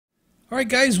All right,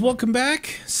 guys, welcome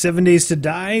back. 7 Days to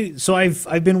Die. So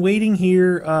I've been waiting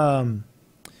here,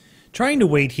 trying to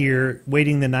wait here,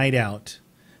 waiting the night out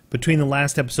between the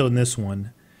last episode and this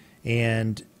one,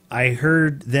 and I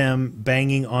heard them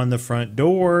banging on the front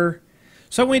door.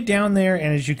 So I went down there,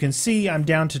 and as you can see, I'm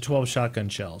down to 12 shotgun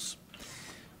shells.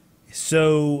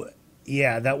 So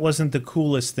yeah, that wasn't the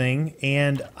coolest thing,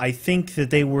 and I think that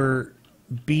they were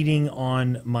beating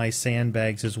on my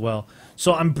sandbags as well.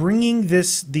 So I'm bringing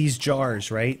these jars,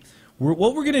 right?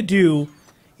 What we're gonna do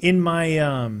in my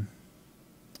let's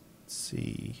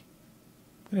see,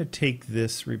 I'm gonna take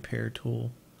this repair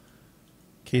tool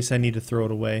in case I need to throw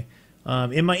it away.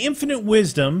 In my infinite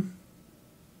wisdom,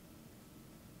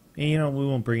 and you know, we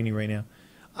won't bring any right now.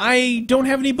 I don't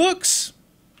have any books,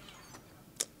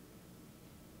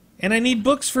 and I need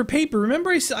books for paper.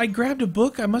 Remember, I grabbed a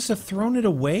book. I must have thrown it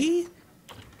away.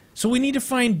 So we need to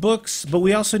find books, but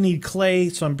we also need clay,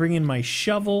 so I'm bringing my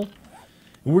shovel.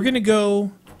 We're going to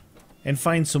go and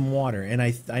find some water, and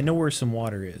I know where some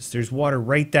water is. There's water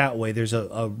right that way. There's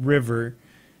a river,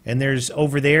 and there's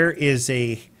over there is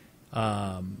a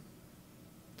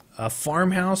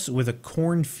farmhouse with a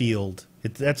cornfield.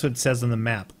 That's what it says on the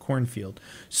map, cornfield.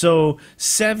 So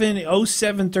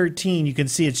 0713, you can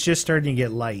see it's just starting to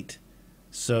get light.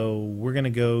 So we're going to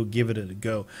go give it a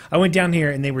go. I went down here,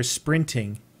 and they were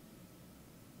sprinting.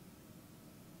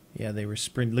 Yeah, they were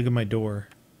sprinting. Look at my door.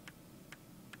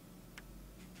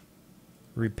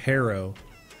 Reparo.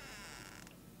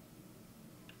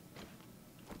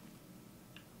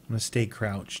 I'm going to stay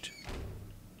crouched.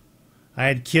 I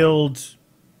had killed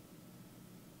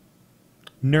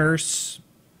nurse,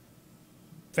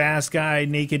 fast guy,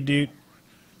 naked dude.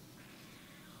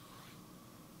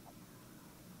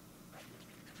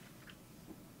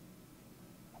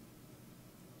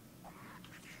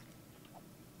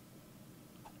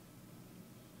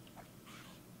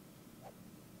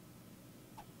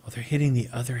 They're hitting the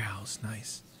other house.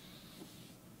 Nice.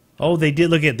 Oh, they did.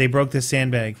 Look at it. They broke the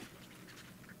sandbag.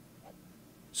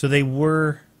 So they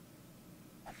were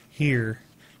here.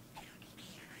 All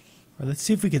right, let's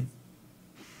see if we could...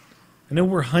 I know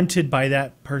we're hunted by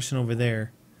that person over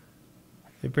there.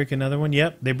 They break another one?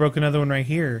 Yep, they broke another one right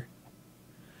here.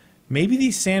 Maybe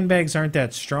these sandbags aren't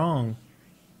that strong.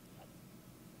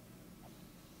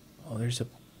 Oh, there's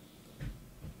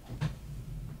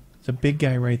a big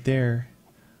guy right there.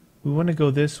 We want to go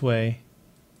this way.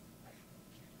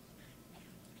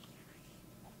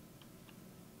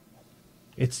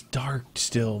 It's dark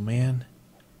still, man.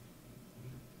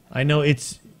 I know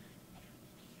it's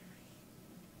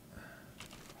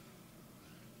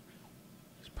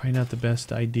probably not the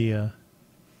best idea.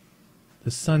 The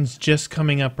sun's just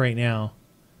coming up right now.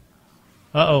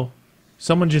 Uh-oh.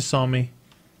 Someone just saw me.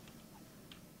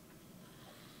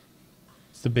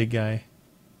 It's the big guy.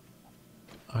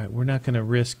 Alright, we're not going to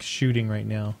risk shooting right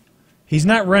now. He's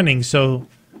not running, so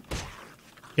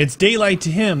it's daylight to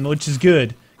him, which is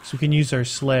good. So we can use our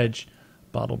sledge.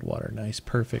 Bottled water, nice,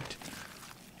 perfect.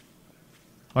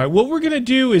 Alright, what we're going to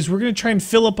do is we're going to try and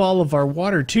fill up all of our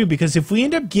water, too, because if we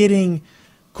end up getting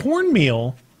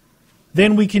cornmeal,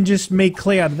 then we can just make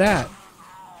clay out of that.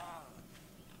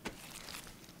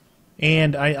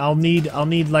 And I'll need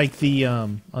like the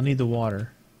I'll need the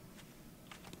water.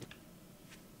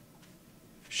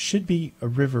 Should be a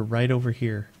river right over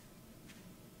here.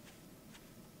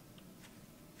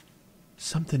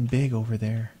 Something big over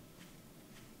there.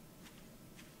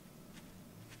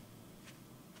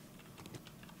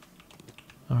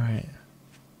 Alright.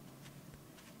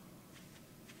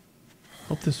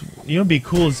 Hope this... You know what'd be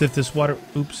cool is if this water...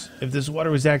 Oops. If this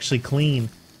water was actually clean.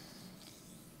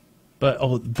 But,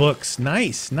 oh, books.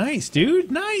 Nice. Nice,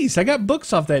 dude. Nice. I got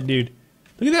books off that dude.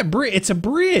 Look at that bridge. It's a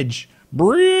bridge.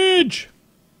 Bridge!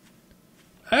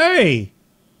 Hey!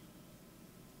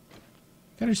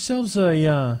 Got ourselves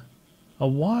a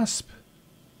wasp.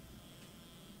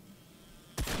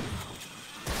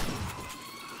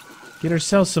 Get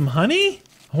ourselves some honey?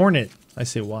 Hornet. I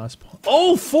say wasp.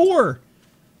 Oh, 4!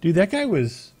 Dude, that guy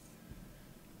was...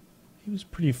 He was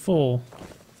pretty full.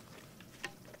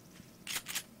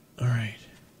 Alright.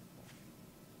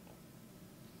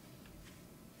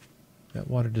 That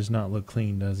water does not look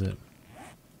clean, does it?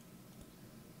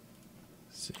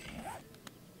 See.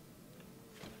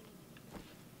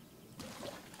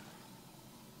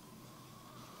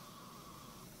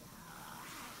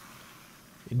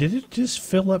 Did it just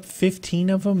fill up 15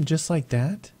 of them just like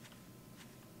that?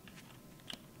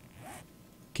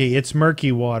 Okay, it's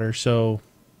murky water, so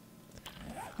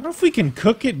I don't know if we can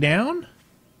cook it down.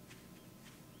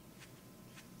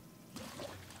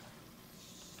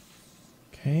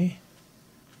 Okay.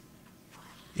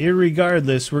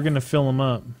 Irregardless, we're going to fill them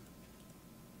up.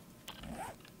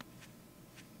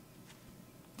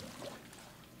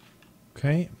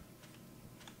 Okay.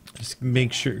 Just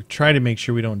make sure, try to make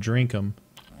sure we don't drink them.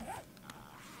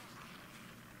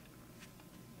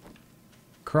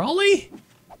 Crawly?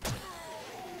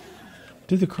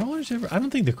 Do the crawlers ever? I don't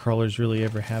think the crawlers really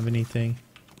ever have anything.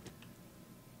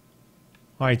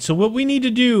 Alright, so what we need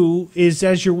to do is,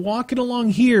 as you're walking along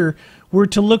here, we're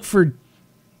to look for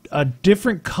a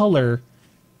different color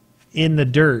in the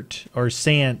dirt, or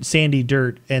sandy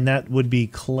dirt, and that would be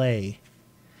clay.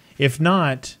 If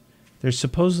not, there's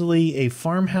supposedly a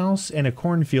farmhouse and a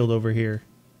cornfield over here.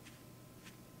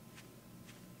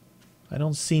 I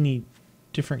don't see any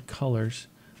different colors.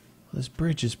 Well, this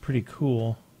bridge is pretty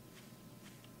cool.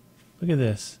 Look at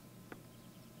this.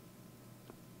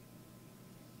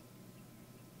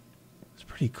 It's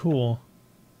pretty cool.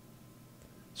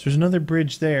 So there's another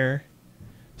bridge there.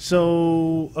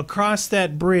 So across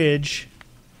that bridge,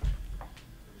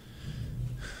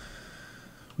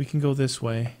 we can go this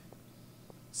way.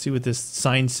 See what this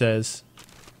sign says.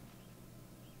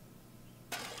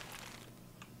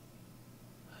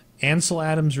 Ansel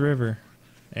Adams River.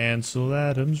 Ansel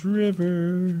Adams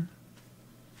River.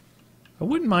 I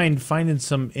wouldn't mind finding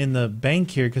some in the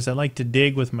bank here because I like to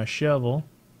dig with my shovel.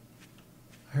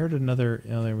 I heard another...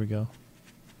 Oh, there we go.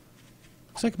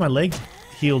 Looks like my leg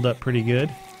healed up pretty good.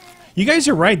 You guys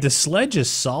are right. The sledge is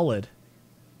solid.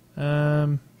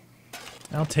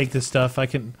 I'll take this stuff. I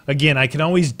can... Again, I can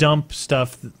always dump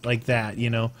stuff like that, you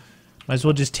know. Might as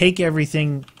well just take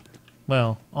everything.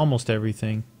 Well, almost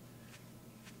everything.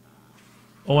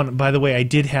 Oh, and by the way, I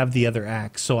did have the other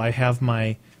axe, so I have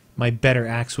my better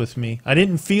axe with me. I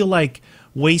didn't feel like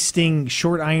wasting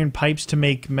short iron pipes to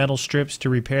make metal strips to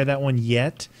repair that one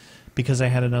yet, because I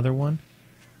had another one.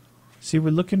 See,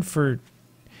 we're looking for...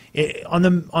 on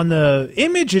the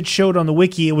image it showed on the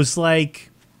wiki, it was like...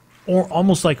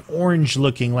 almost like orange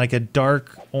looking, like a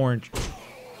dark orange.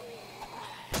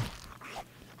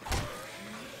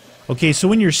 Okay, so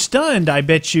when you're stunned, I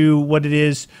bet you what it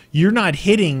is, you're not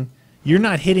hitting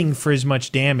for as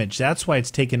much damage. That's why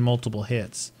it's taken multiple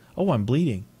hits. Oh, I'm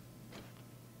bleeding.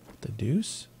 The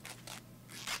deuce?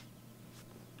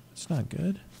 It's not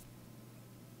good.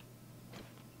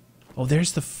 Oh,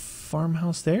 there's the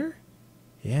farmhouse there?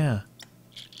 Yeah.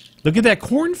 Look at that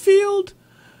cornfield!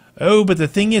 Oh, but the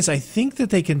thing is, I think that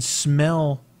they can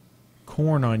smell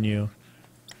corn on you.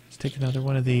 Let's take another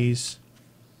one of these.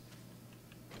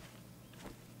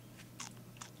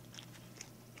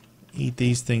 Eat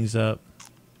these things up.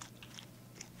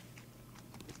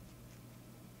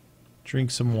 Drink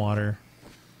some water.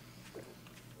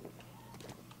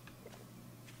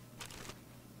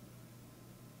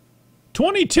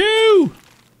 $22!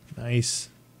 Nice.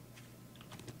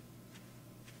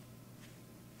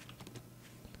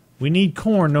 We need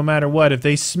corn no matter what, if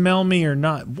they smell me or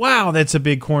not. Wow, that's a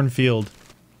big cornfield.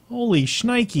 Holy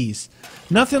shnikes.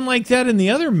 Nothing like that in the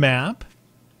other map.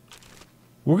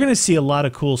 We're going to see a lot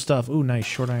of cool stuff. Ooh, nice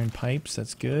short iron pipes.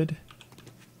 That's good.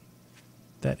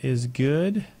 That is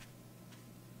good.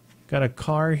 Got a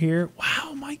car here.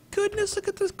 Wow, my goodness, look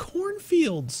at the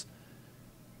cornfields.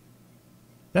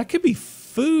 That could be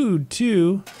food,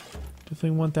 too.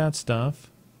 Definitely want that stuff.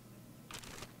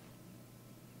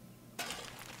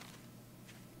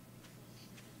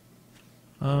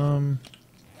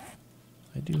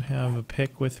 I do have a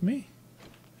pick with me.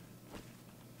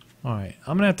 Alright,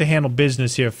 I'm gonna have to handle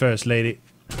business here first, lady.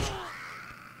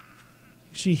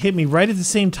 She hit me right at the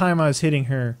same time I was hitting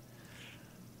her.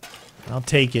 I'll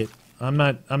take it. I'm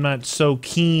not so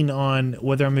keen on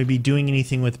whether I'm gonna be doing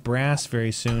anything with brass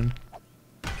very soon.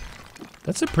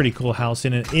 That's a pretty cool house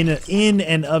in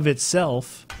and of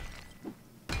itself.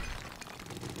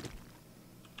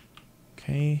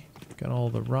 Okay, got all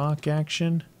the rock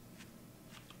action.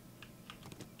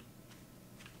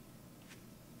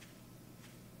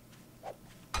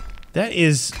 That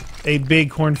is a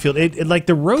big cornfield. It like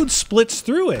the road splits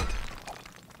through it.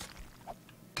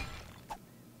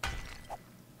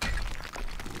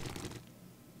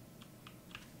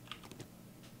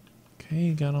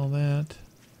 Okay, got all that.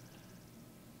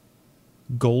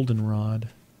 Goldenrod.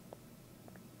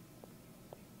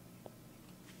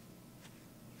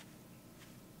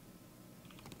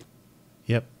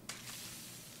 Yep.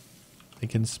 I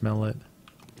can smell it.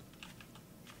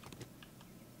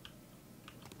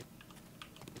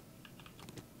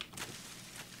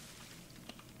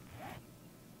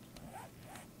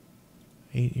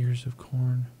 Eight ears of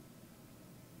corn.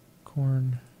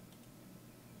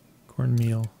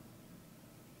 Cornmeal.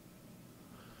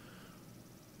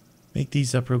 Make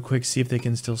these up real quick, see if they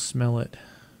can still smell it.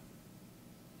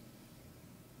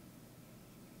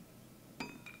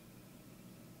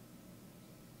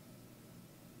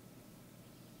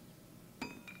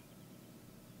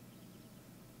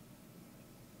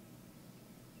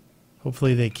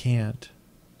 Hopefully they can't.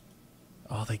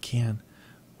 Oh, they can.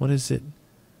 What is it?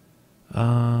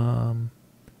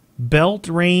 Belt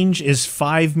range is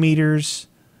 5 meters.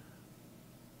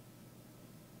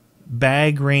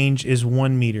 Bag range is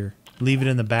 1 meter. Leave it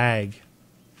in the bag.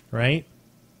 Right?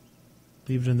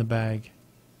 Leave it in the bag.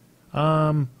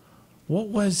 What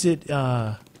was it?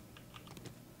 What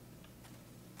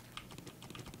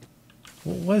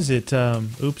was it?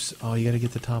 Oops. Oh, you gotta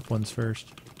get the top ones first.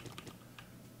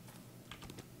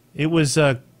 It was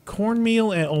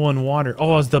cornmeal and water.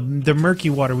 Oh, it was the murky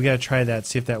water. We gotta try that.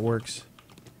 See if that works.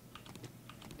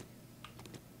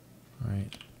 All right.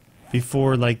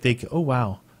 Before like they. Oh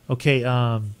wow. Okay.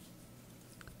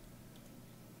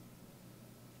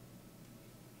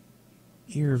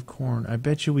 Ear of corn. I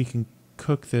bet you we can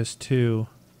cook this too.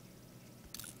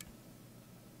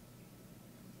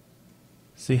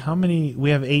 See how many we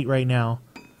have 8 right now.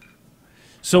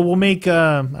 So we'll make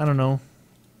I don't know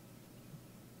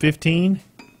 15.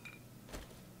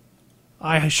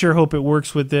 I sure hope it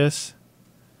works with this.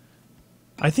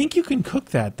 I think you can cook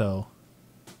that though.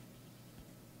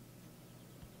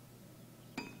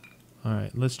 All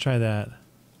right, let's try that.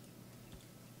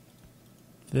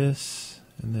 This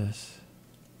and this.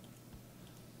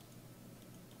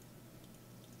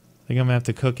 I think I'm gonna have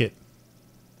to cook it.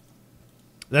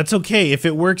 That's okay. If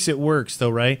it works though,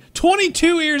 right?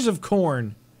 22 ears of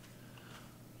corn.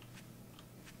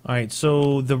 Alright,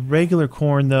 so the regular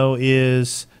corn though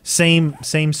is same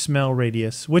smell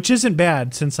radius, which isn't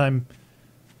bad since I'm...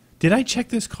 Did I check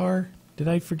this car? Did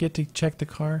I forget to check the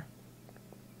car?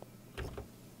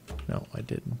 No, I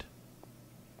didn't.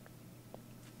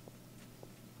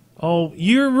 Oh,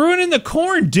 you're ruining the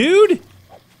corn, dude!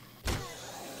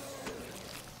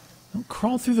 Don't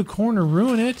crawl through the corn or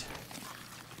ruin it.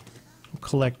 I'll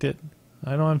collect it.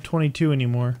 I don't have 22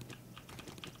 anymore.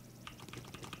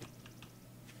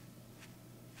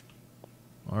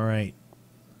 Alright.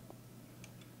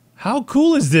 How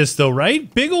cool is this though,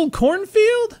 right? Big old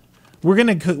cornfield? We're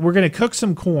gonna cook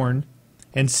some corn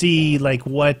and see like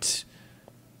what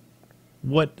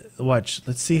watch.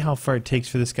 Let's see how far it takes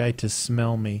for this guy to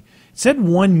smell me. It said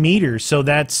 1 meter, so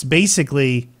that's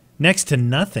basically next to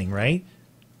nothing, right?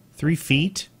 3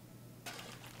 feet.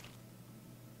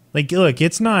 Like, look,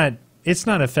 it's not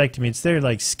affecting me. It's there,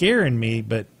 like, scaring me,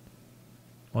 but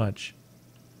watch.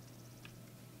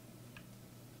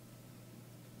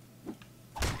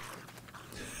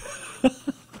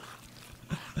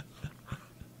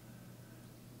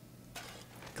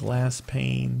 Glass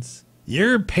panes.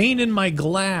 You're painting my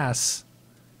glass.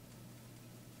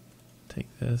 Take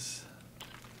this.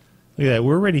 Look at that.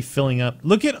 We're already filling up.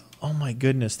 Look at... Oh, my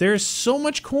goodness. There's so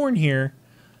much corn here.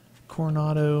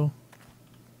 Coronado.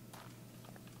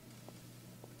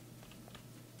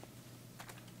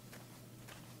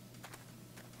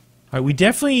 All right, we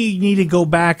definitely need to go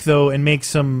back, though, and make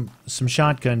some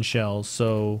shotgun shells,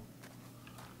 so...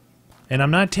 And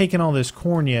I'm not taking all this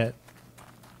corn yet.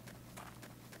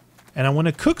 And I want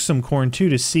to cook some corn, too,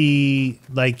 to see,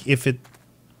 like, if it...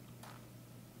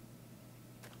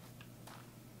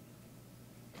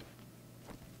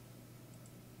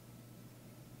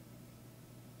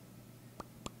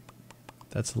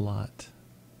 That's a lot.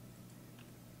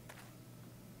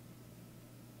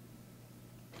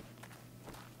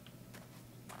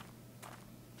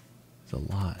 It's a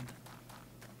lot.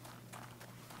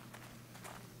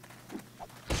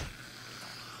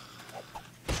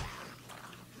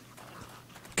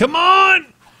 Come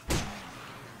on!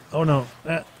 Oh no.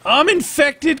 I'm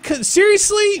infected.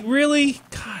 Seriously? Really?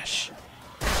 Gosh.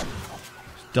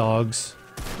 Dogs.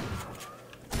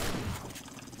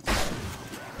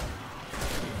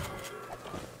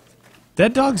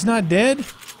 That dog's not dead?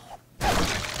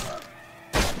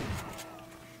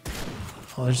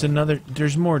 Oh, there's another.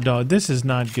 There's more dog. This is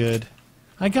not good.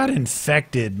 I got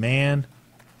infected, man.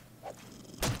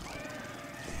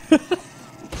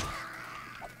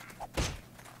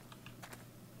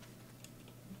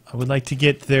 I would like to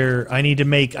get their... I need to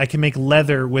make... I can make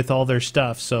leather with all their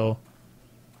stuff, so...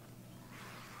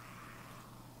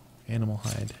 Animal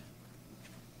hide.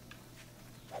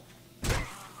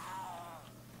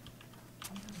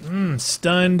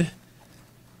 Stunned.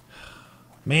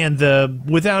 Man,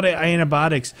 without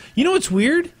antibiotics. You know what's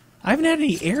weird? I haven't had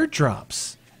any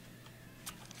airdrops.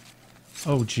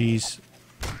 Oh, jeez.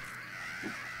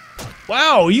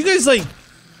 Wow, you guys like...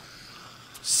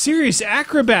 serious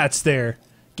acrobats there.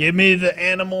 Give me the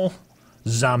animal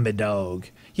zombie dog.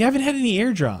 You haven't had any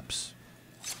airdrops.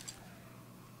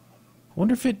 I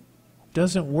wonder if it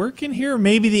doesn't work in here? Or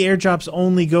maybe the airdrops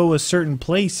only go a certain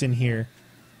place in here.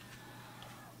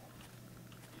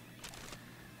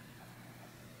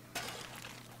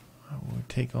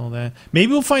 take all that.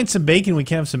 Maybe we'll find some bacon. We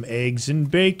can have some eggs and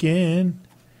bacon.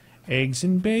 Eggs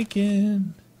and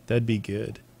bacon. That'd be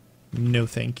good. No,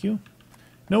 thank you.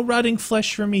 No rotting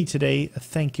flesh for me today.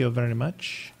 Thank you very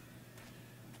much.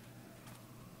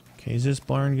 Okay, is this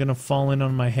barn gonna fall in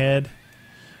on my head?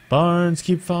 Barns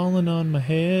keep falling on my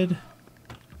head.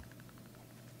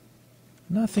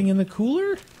 Nothing in the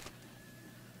cooler?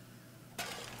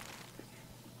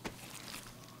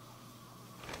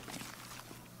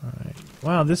 Alright.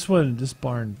 Wow, this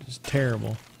barn is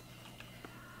terrible.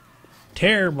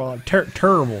 Terrible.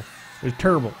 Terrible. It's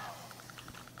terrible.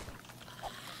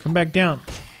 Come back down.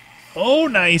 Oh,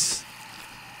 nice.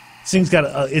 This thing's got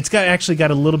actually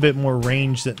got a little bit more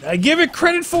range than I give it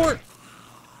credit for.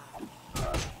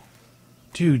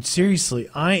 Dude, seriously,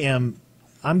 I'm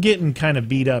getting kind of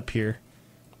beat up here.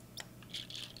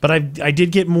 But I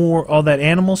did get all that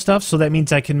animal stuff, so that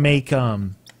means I can make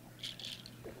oh,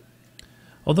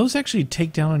 those actually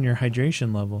take down on your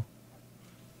hydration level.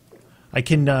 I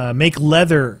can make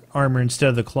leather armor instead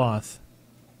of the cloth.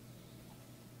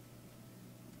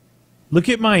 Look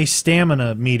at my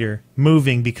stamina meter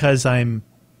moving because I'm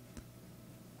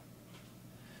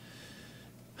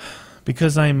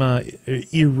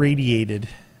irradiated.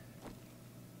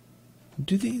 What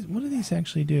do these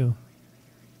actually do?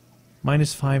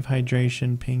 -5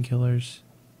 hydration, painkillers.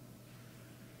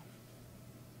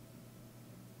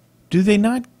 Do they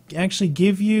not actually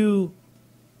give you...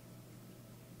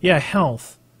 Yeah,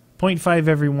 health. 0.5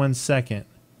 every 1 second.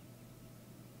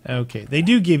 Okay, they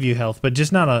do give you health, but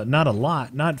just not a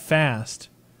lot, not fast.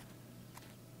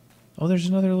 Oh, there's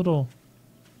another little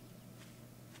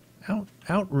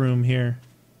out room here.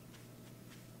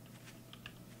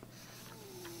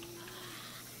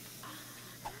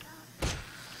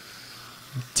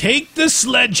 Take the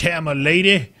sledgehammer,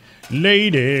 lady,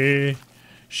 lady.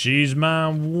 She's my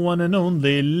one and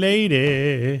only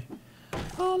lady.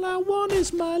 All I want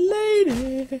is my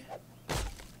lady.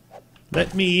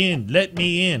 Let me in, let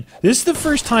me in. This is the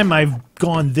first time I've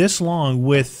gone this long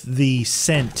with the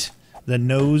scent, the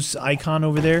nose icon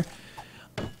over there.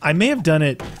 I may have done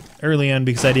it early on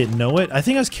because I didn't know it. I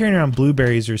think I was carrying around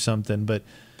blueberries or something, but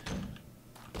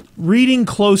reading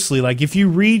closely, like if you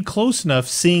read close enough,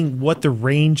 seeing what the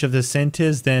range of the scent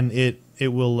is, then it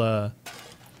will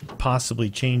possibly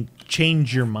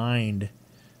change your mind.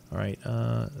 All right,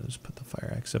 let's put the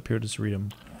fire axe up here. Just read them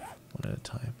one at a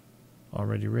time.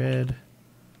 Already read.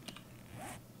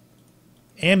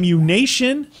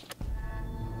 Ammunition.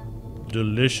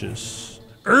 Delicious.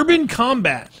 Urban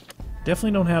combat.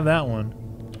 Definitely don't have that one.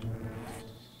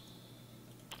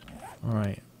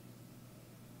 Alright.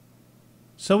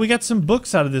 So we got some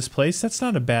books out of this place. That's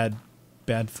not a bad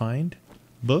find.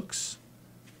 Books.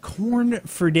 Corn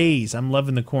for days. I'm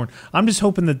loving the corn. I'm just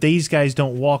hoping that these guys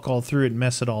don't walk all through it and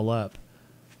mess it all up.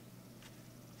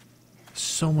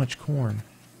 So much corn.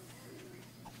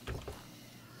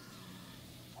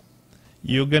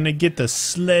 You're gonna get the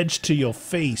sledge to your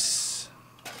face.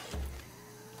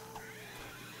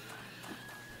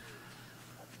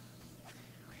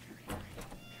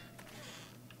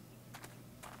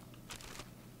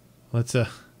 What's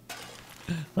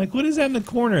like, what is that in the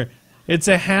corner? It's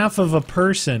a half of a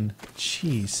person.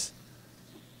 Jeez.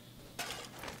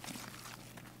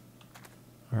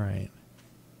 Alright.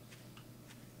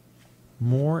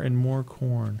 More and more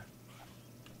corn.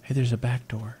 Hey, there's a back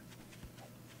door.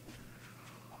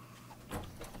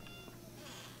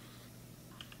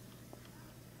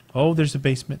 Oh, there's a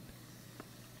basement.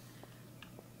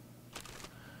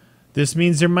 This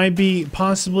means there might be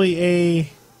possibly a...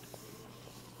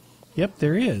 Yep,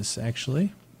 there is,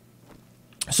 actually.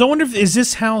 So I wonder if... Is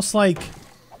this house like...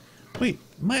 Wait,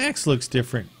 my axe looks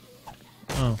different.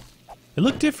 Oh. It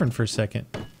looked different for a second.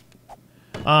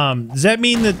 Does that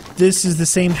mean that this is the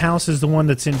same house as the one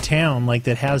that's in town, like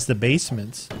that has the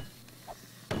basements?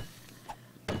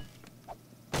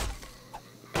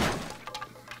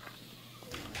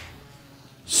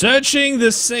 Searching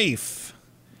the safe.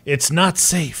 It's not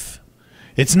safe.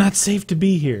 It's not safe to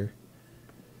be here.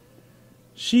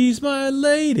 She's my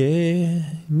lady,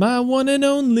 my one and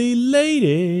only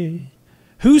lady.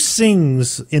 Who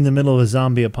sings in the middle of a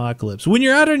zombie apocalypse? When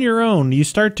you're out on your own, you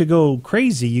start to go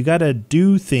crazy. You gotta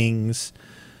do things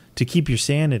to keep your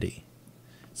sanity.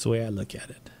 That's the way I look at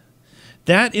it.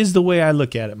 That is the way I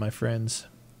look at it, my friends.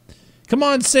 Come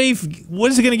on, safe.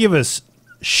 What is it gonna give us?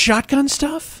 Shotgun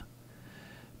stuff?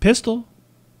 Pistol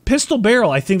barrel.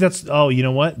 I think that's... Oh, you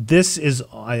know what? This is...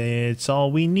 It's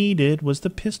all we needed was the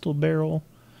pistol barrel.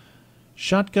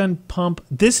 Shotgun pump.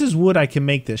 This is wood. I can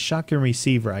make this. Shotgun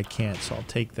receiver. I can't, so I'll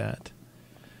take that.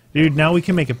 Dude, now we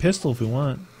can make a pistol if we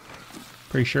want.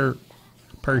 Pretty sure.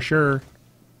 Per sure.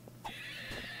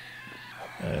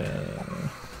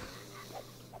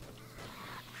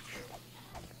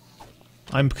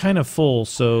 I'm kind of full,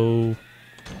 so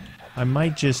I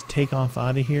might just take off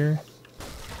out of here.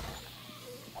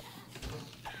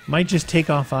 Might just take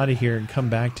off out of here and come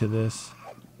back to this.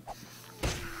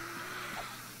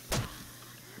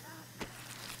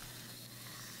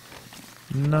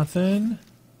 Nothing.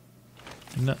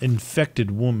 No,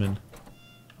 infected woman.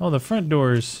 Oh, the front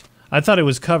door's... I thought it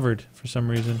was covered for some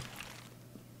reason.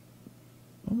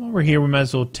 Well, while we're here, we might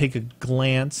as well take a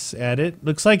glance at it.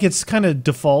 Looks like it's kind of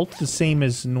default, the same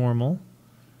as normal.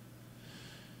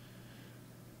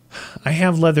 I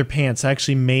have leather pants. I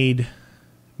actually made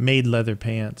leather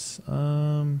pants.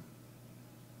 Don't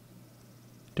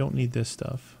need this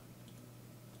stuff.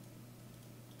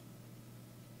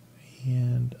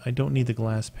 And I don't need the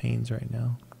glass panes right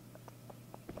now.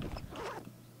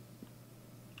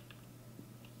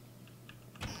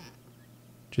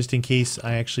 Just in case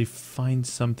I actually find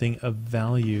something of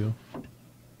value.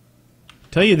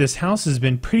 Tell you, this house has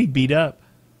been pretty beat up.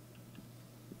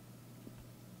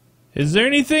 Is there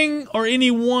anything or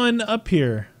anyone up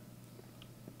here?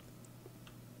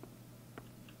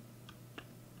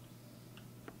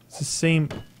 It's the same.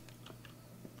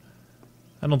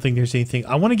 I don't think there's anything.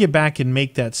 I want to get back and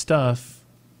make that stuff.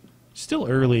 Still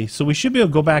early, so we should be able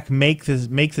to go back, make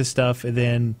this stuff, and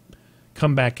then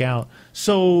come back out.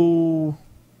 So,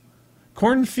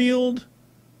 cornfield,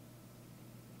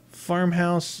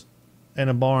 farmhouse, and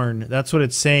a barn. That's what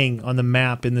it's saying on the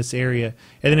map in this area.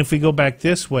 And then if we go back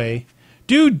this way,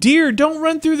 dude, deer, don't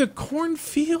run through the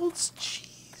cornfields.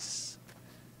 Jeez.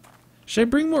 Should I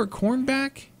bring more corn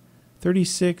back?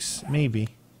 36, maybe.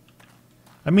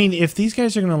 I mean, if these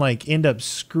guys are gonna like end up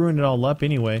screwing it all up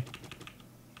anyway,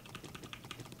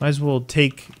 might as well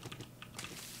take.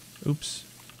 Oops,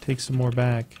 take some more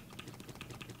back.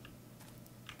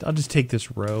 I'll just take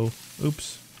this row.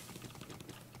 Oops.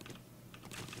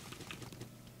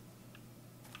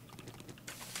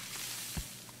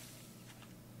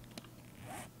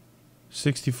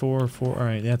 $64 4. All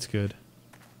right, that's good.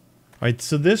 All right,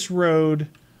 so this road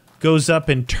goes up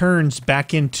and turns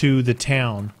back into the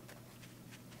town.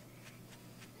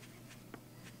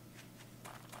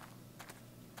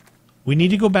 We need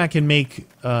to go back and make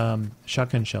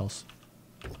shotgun shells,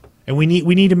 and we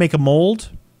need to make a mold.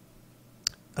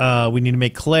 We need to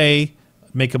make clay,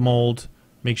 make a mold,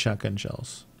 make shotgun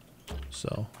shells.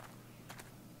 So,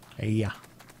 yeah.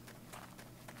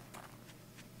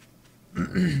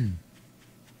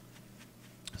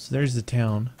 So there's the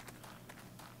town.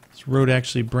 This road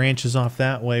actually branches off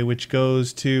that way, which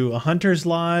goes to a hunter's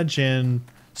lodge and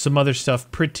some other stuff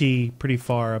pretty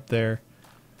far up there.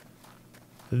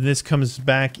 This comes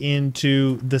back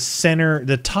into the center,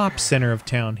 the top center of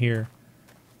town here.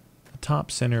 The top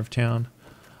center of town.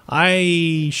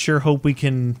 I sure hope we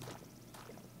can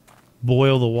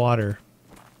boil the water.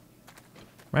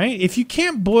 Right? If you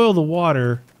can't boil the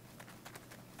water,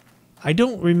 I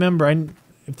don't remember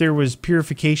if there was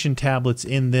purification tablets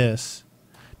in this.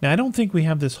 Now I don't think we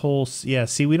have this whole. Yeah,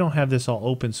 see, we don't have this all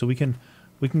open, so we can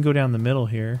go down the middle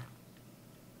here.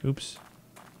 Oops.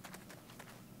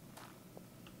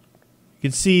 You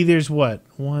can see there's what?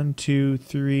 1, 2,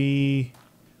 3.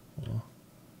 Well,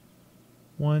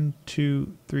 1,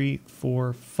 2, 3,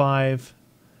 4, 5.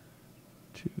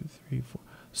 2, 3, 4.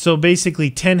 So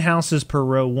basically 10 houses per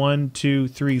row. 1, 2,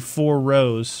 3, 4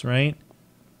 rows, right?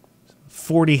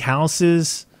 40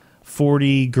 houses,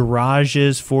 40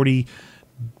 garages, 40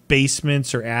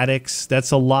 basements or attics. That's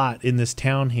a lot in this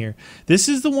town here. This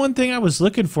is the one thing I was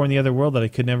looking for in the other world that I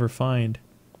could never find.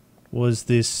 Was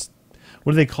this,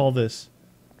 what do they call this?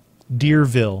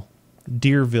 Deerville.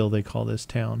 Deerville, they call this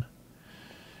town.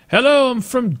 Hello, I'm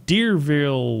from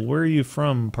Deerville. Where are you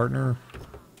from, partner?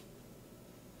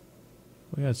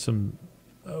 We got some...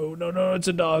 Oh, no, no, it's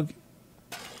a dog.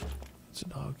 It's a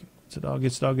dog. It's a dog,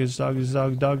 it's a dog, it's a dog, it's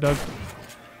a dog, dog.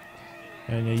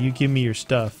 And yeah, you give me your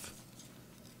stuff.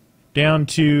 Down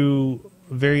to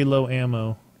very low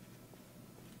ammo.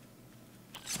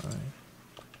 Alright.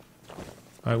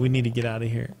 Alright, we need to get out of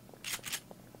here.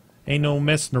 Ain't no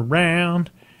messing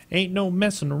around. Ain't no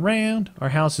messing around. Our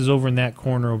house is over in that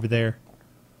corner over there.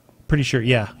 Pretty sure.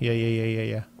 Yeah.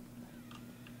 Yeah.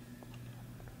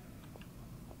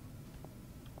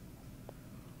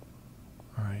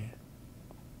 Alright.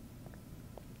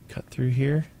 Cut through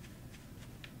here.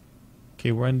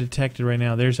 Okay, we're undetected right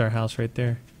now. There's our house right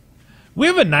there. We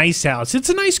have a nice house. It's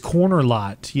a nice corner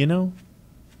lot, you know?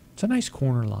 It's a nice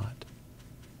corner lot.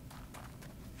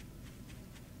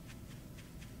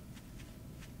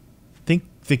 I think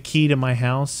the key to my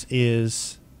house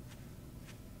is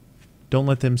don't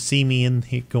let them see me in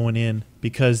going in.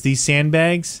 because these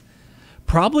sandbags,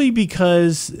 probably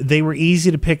because they were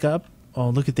easy to pick up. Oh,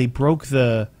 look at, they broke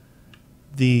the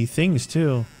things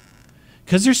too.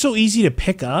 Because they're so easy to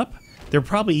pick up, they're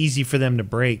probably easy for them to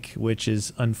break, which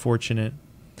is unfortunate.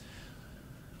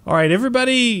 All right,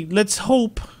 everybody, let's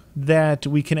hope that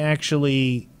we can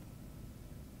actually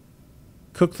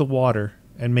cook the water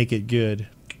and make it good.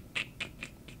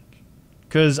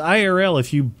 Because IRL,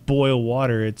 if you boil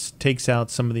water, it takes out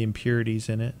some of the impurities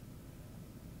in it.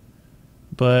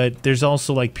 But there's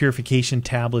also like purification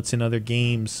tablets in other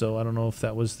games, so I don't know if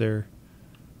that was their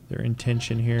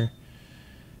intention here.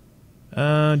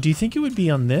 Do you think it would be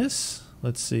on this?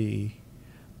 Let's see.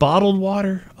 Bottled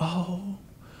water. Oh.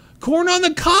 Corn on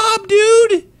the cob,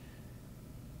 dude!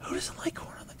 Who doesn't like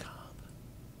corn on the cob?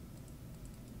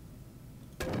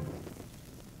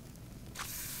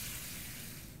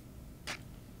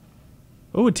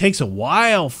 Oh, it takes a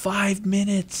while. 5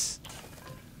 minutes.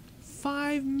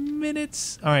 5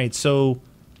 minutes. All right, so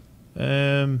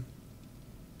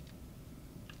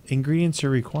ingredients are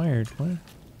required. What?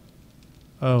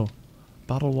 Oh,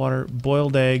 bottled water,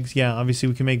 boiled eggs. Yeah, obviously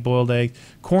we can make boiled eggs.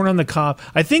 Corn on the cob.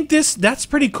 I think that's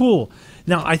pretty cool.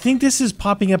 Now, I think this is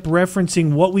popping up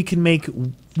referencing what we can make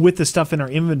with the stuff in our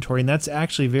inventory, and that's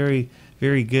actually very,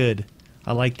 very good.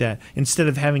 I like that. Instead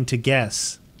of having to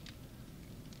guess.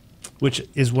 Which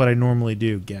is what I normally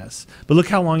do, guess. But look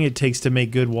how long it takes to make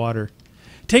good water.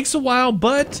 It takes a while,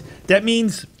 but that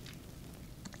means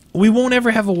we won't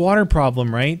ever have a water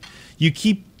problem, right? You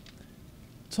keep...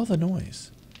 What's all the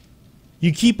noise?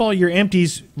 You keep all your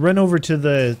empties, run over to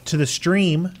the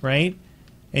stream, right?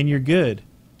 And you're good.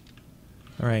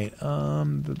 All right.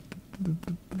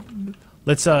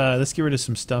 Let's get rid of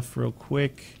some stuff real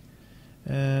quick.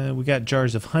 We got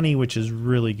jars of honey, which is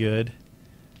really good.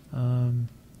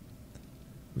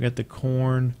 We got the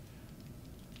corn,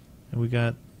 and we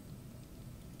got,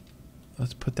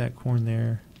 let's put that corn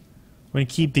there. We're going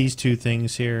to keep these two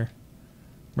things here.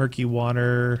 Murky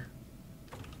water.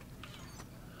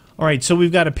 Alright, so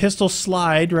we've got a pistol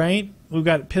slide, right? We've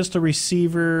got pistol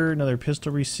receiver, another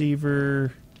pistol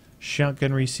receiver,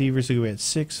 shotgun receiver, so we got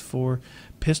 6, 4,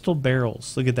 pistol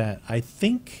barrels. Look at that. I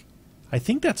think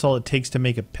that's all it takes to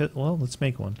make a well, let's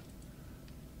make one.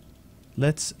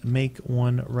 Let's make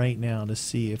one right now to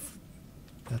see if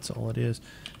that's all it is.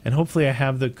 And hopefully I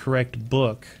have the correct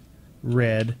book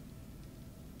read.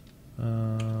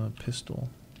 Pistol.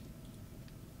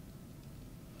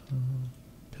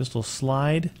 Pistol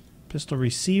slide, pistol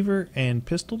receiver, and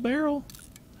pistol barrel.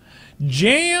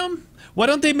 Jam! Why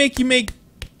don't they make you make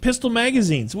pistol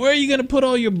magazines? Where are you going to put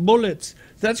all your bullets?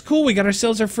 That's cool. We got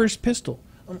ourselves our first pistol.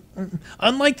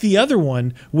 Unlike the other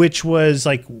one, which was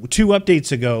like 2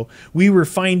 updates ago, we were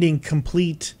finding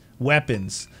complete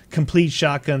weapons, complete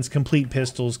shotguns, complete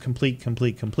pistols, complete.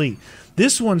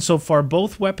 This one so far,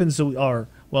 both weapons that we are,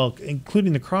 well,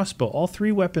 including the crossbow, all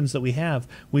 3 weapons that we have,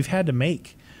 we've had to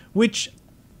make. Which,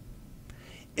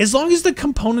 as long as the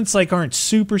components like aren't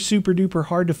super duper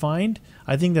hard to find,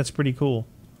 I think that's pretty cool.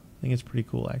 I think it's pretty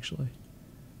cool actually.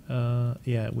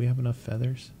 Yeah, we have enough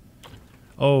feathers.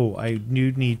 Oh, I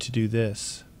do need to do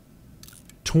this.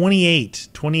 28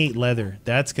 leather.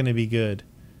 That's going to be good.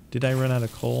 Did I run out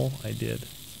of coal? I did.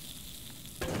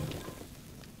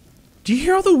 Do you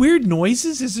hear all the weird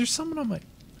noises? Is there someone on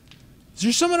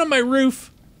my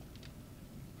roof?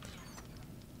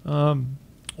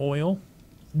 Oil.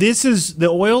 The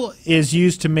oil is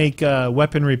used to make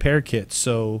weapon repair kits,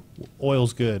 so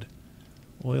oil's good.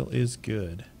 Oil is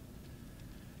good.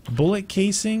 Bullet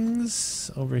casings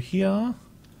over here.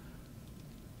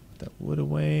 Put that wood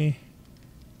away.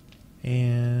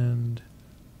 And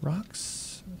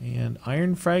rocks and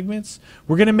iron fragments.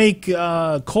 We're gonna make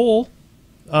clay,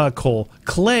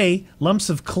 lumps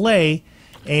of clay,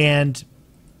 and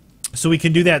so we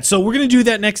can do that. So we're gonna do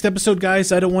that next episode,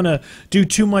 guys. I don't want to do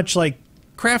too much like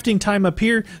crafting time up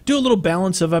here. Do a little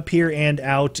balance of up here and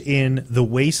out in the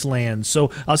wasteland.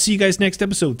 So I'll see you guys next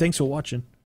episode. Thanks for watching.